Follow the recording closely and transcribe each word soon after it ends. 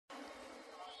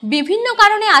বিভিন্ন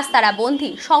কারণে আজ তারা বন্দী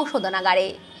সংশোধনাগারে।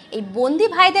 এই বন্দী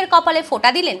ভাইদের কপালে ফোঁটা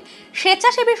দিলেন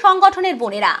স্বেচ্ছাসেবী সংগঠনের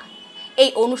বোনেরা। এই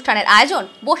অনুষ্ঠানের আয়োজন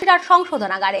বসিরহাট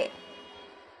সংশোধনাগারে।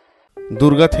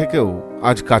 দুর্গা থেকেও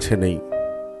আজ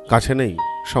কাছে নেই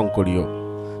শঙ্করীয়।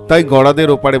 তাই গড়াদের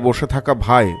ওপারে বসে থাকা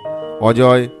ভাই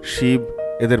অজয়, শিব,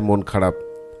 এদের মন খারাপ।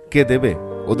 কে দেবে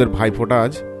ওদের ভাইফোঁটা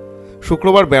আজ?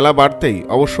 শুক্রবার বেলা বাড়তেই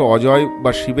অবশ্য অজয়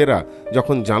বা শিবেরা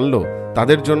যখন জানল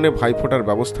তাদের জন্য ভাইফোঁটার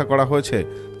ব্যবস্থা করা হয়েছে,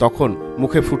 তখন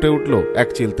মুখে ফুটে উঠল এক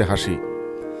চিলতে হাসি।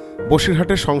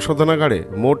 বসিরহাটের সংশোধনাগারে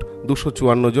মোট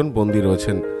 254 জন বন্দী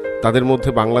রয়েছেন, তাদের মধ্যে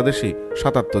বাংলাদেশি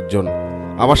 77 জন।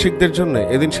 আবাসিকদের জন্য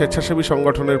এদিন স্বেচ্ছাসেবী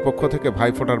সংগঠনের পক্ষ থেকে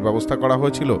ভাইফোঁটার ব্যবস্থা করা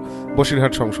হয়েছিল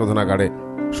বসিরহাট সংশোধনাগারে।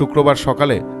 শুক্রবার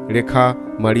সকালে রেখা,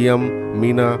 মারিয়াম,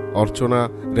 মিনা, অর্চনা,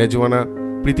 রেজওয়ানা,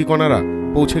 প্রীতিকণারা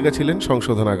পৌঁছে গেছিলেন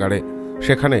সংশোধনাগারে।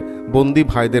 সেখানে বন্দী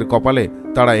ভাইদের কপালে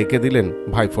তারা এঁকে দিলেন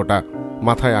ভাইফোঁটা।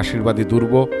 মাথায় আশীর্বাদী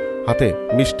দুর্ব, হাতে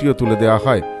মিষ্টিও তুলে দেওয়া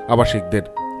হয় আবাসিকদের।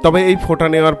 তবে এই ফোঁটা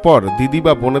নেওয়ার পর দিদি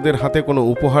বা বোনেদের হাতে কোনো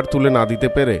উপহার তুলে না দিতে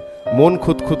পেরে মন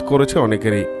খুঁতখুত করেছে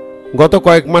অনেকেরই। গত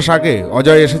কয়েক মাস আগে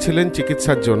অজয় এসেছিলেন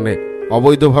চিকিৎসার জন্যে।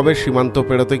 অবৈধভাবে সীমান্ত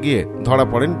পেরোতে গিয়ে ধরা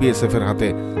পড়েন বিএসএফ এর হাতে।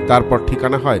 তারপর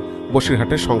ঠিকানা হয়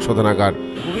বসিরহাটের সংশোধনাগার।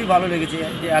 খুবই ভালো লেগেছে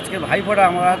যে আজকে ভাইফোঁটা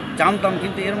আমরা জানতাম,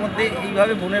 কিন্তু এর মধ্যে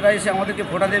এইভাবে বোনেরা এসে আমাদেরকে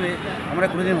ফোঁটা দেবে আমরা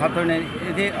কোনোদিন ভাবতে পারি না।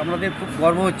 এতে আমাদের খুব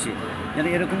গর্ব হচ্ছে যেন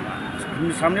এরকম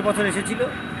সামনের বছর এসেছিল,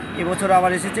 এবছর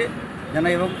আবার এসেছে যেন,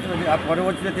 এবং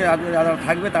পরবর্তীতে যারা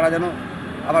থাকবে তারা যেন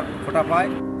আবার ফোঁটা পায়।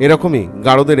 এরকমই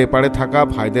গারদের এপারে থাকা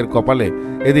ভাইদের কপালে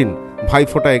এদিন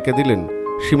ভাইফোঁটা এঁকে দিলেন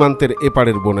সীমান্তের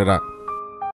এপারের বোনেরা।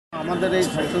 আমাদের এই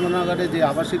সংশোধনাগারে যে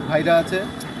আবাসিক ভাইরা আছে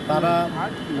তারা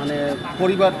মানে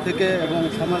পরিবার থেকে এবং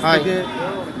সমাজ থেকে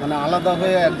মানে আলাদা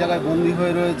হয়ে এক জায়গায় বন্দী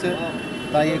হয়ে রয়েছে।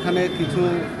 তাই এখানে কিছু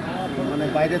মানে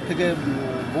বাইরের থেকে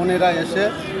বোনেরা এসে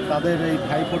তাদের এই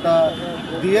ভাইফোঁটা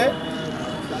দিয়ে।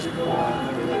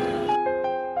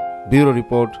 Bureau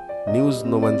report, news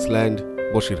no man's land,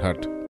 Basirhat.